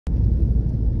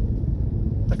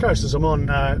The coasters, I'm on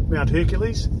Mount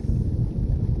Hercules.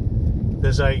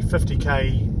 There's a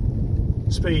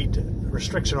 50k speed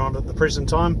restriction on it at the present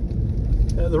time.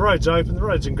 The road's open, the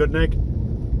road's in good nick.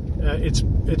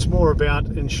 It's more about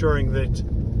ensuring that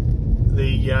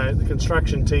the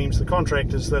construction teams, the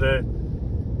contractors that are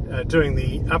doing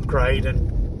the upgrade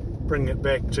and bringing it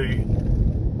back to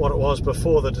what it was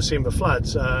before the December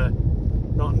floods, are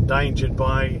not endangered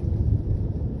by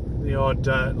the odd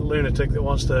lunatic that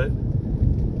wants to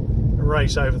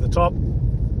race over the top,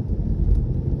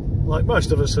 like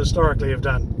most of us historically have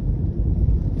done.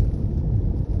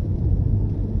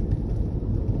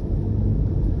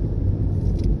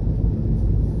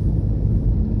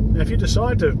 Now, if you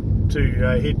decide to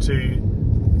head to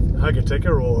Hugatika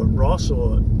or Ross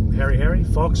or Harry,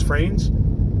 Fox, Friends,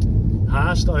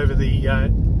 Haast over the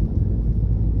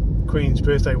Queen's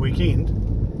birthday weekend,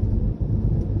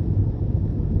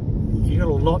 you've got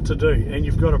a lot to do, and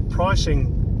you've got a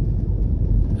pricing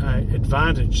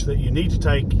advantage that you need to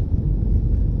take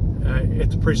at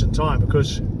the present time,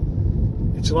 because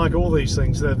it's like all these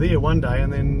things, they're there one day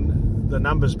and then the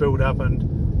numbers build up and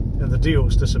the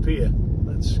deals disappear.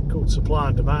 That's called supply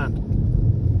and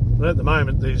demand. But at the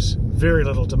moment there's very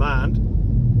little demand,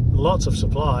 lots of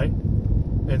supply,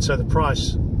 and so the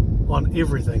price on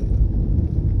everything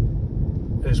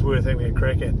is worth having a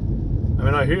crack at. I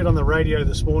mean, I heard on the radio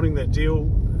this morning that deal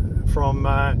from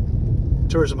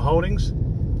Tourism Holdings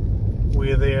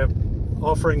where they're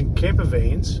offering camper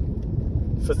vans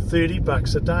for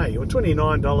 $30 a day, or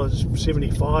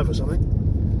 $29.75 or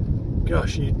something.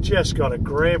 Gosh, you just got to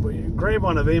grab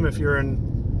one of them if you're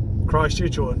in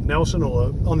Christchurch or Nelson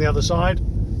or on the other side.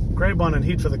 Grab one and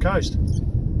head for the coast.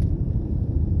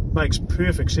 Makes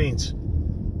perfect sense.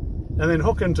 And then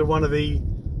hook into one of the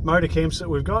motor camps that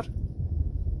we've got,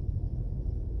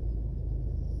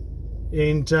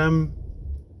 and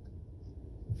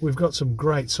we've got some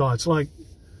great sites like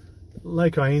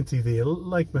Lake Ianthi there,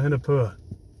 Lake Mahinapua,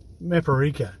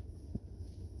 Maparika,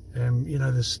 you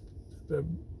know, this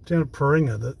down at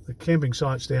Paringa, the camping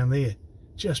sites down there,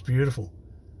 just beautiful.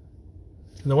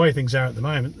 And the way things are at the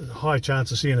moment, there's a high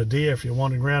chance of seeing a deer if you're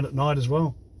wandering around at night as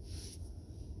well.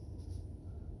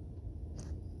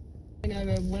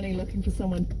 Over Winnie looking for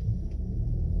someone.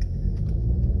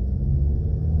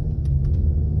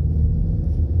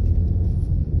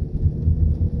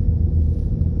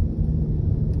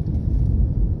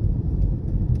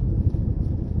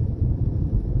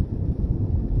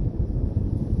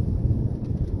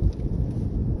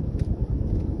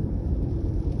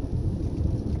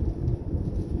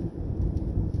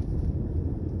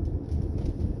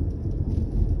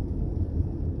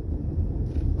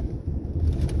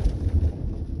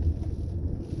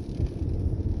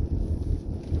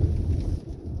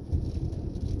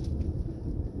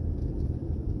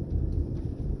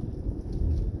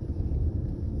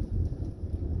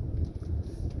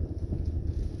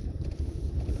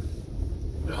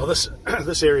 Oh,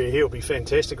 this area here will be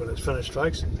fantastic when it's finished,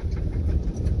 folks.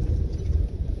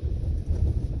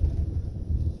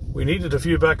 We needed a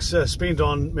few bucks spent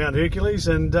on Mount Hercules,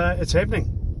 and it's happening.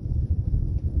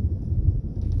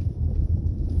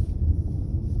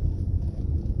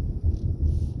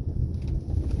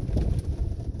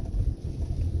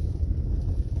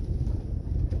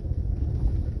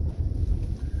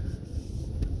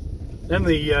 In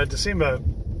the December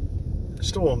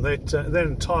storm, that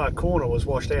entire corner was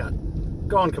washed out,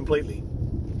 gone completely.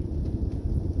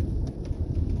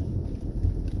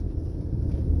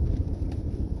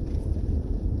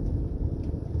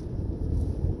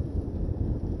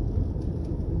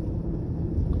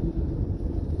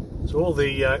 So all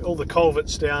the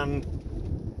culverts down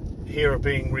here are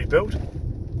being rebuilt.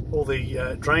 All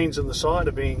the drains on the side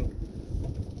are being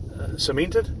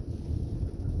cemented.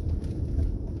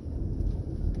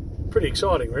 Pretty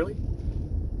exciting, really.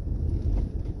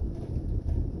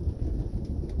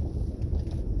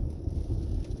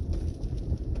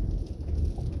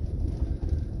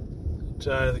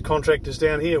 The contractors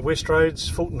down here, West Roads,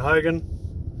 Fulton Hogan.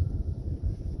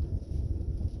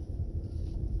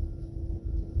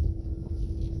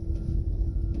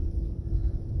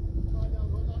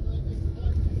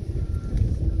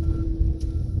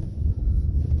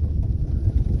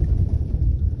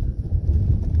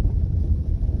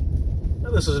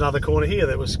 And this is another corner here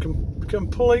that was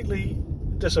completely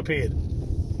disappeared,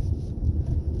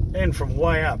 and from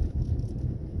way up.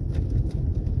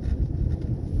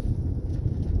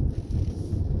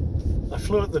 I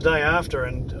flew it the day after,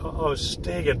 and I was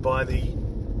staggered by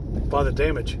the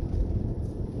damage.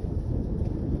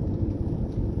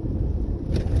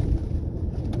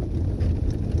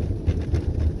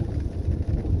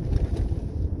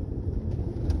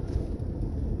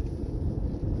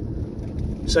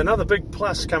 So another big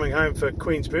plus coming home for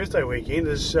Queen's birthday weekend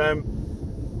is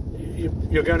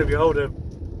you're going to be able to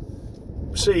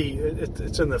see,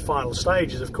 it's in the final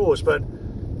stages of course, but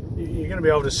you're going to be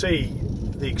able to see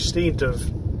the extent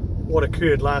of what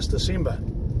occurred last December.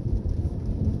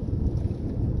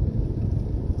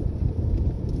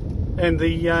 And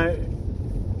the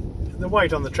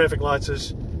weight on the traffic lights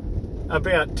is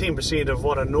about 10% of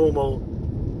what a normal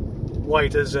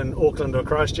weight is in Auckland or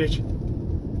Christchurch.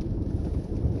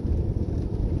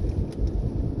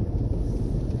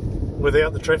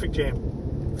 Without the traffic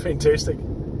jam. Fantastic.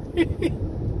 There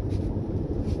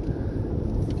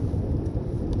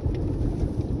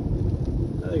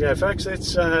you go folks,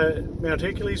 that's Mount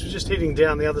Hercules. We're just heading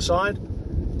down the other side,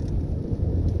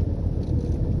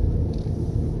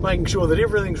 making sure that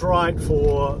everything's right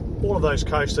for all of those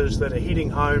coasters that are heading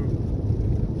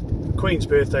home for Queen's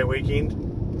birthday weekend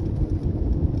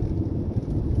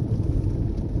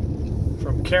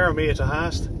from Karamea to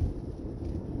Haast.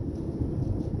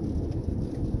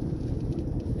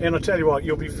 And I tell you what,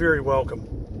 you'll be very welcome.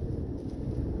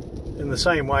 In the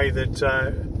same way that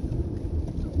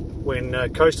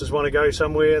when coasters want to go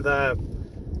somewhere, they're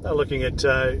looking at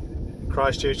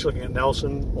Christchurch, looking at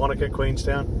Nelson, Wanaka,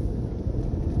 Queenstown.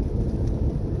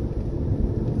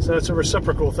 So it's a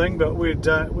reciprocal thing, but we'd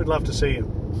love to see you.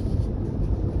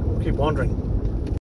 We'll keep wandering.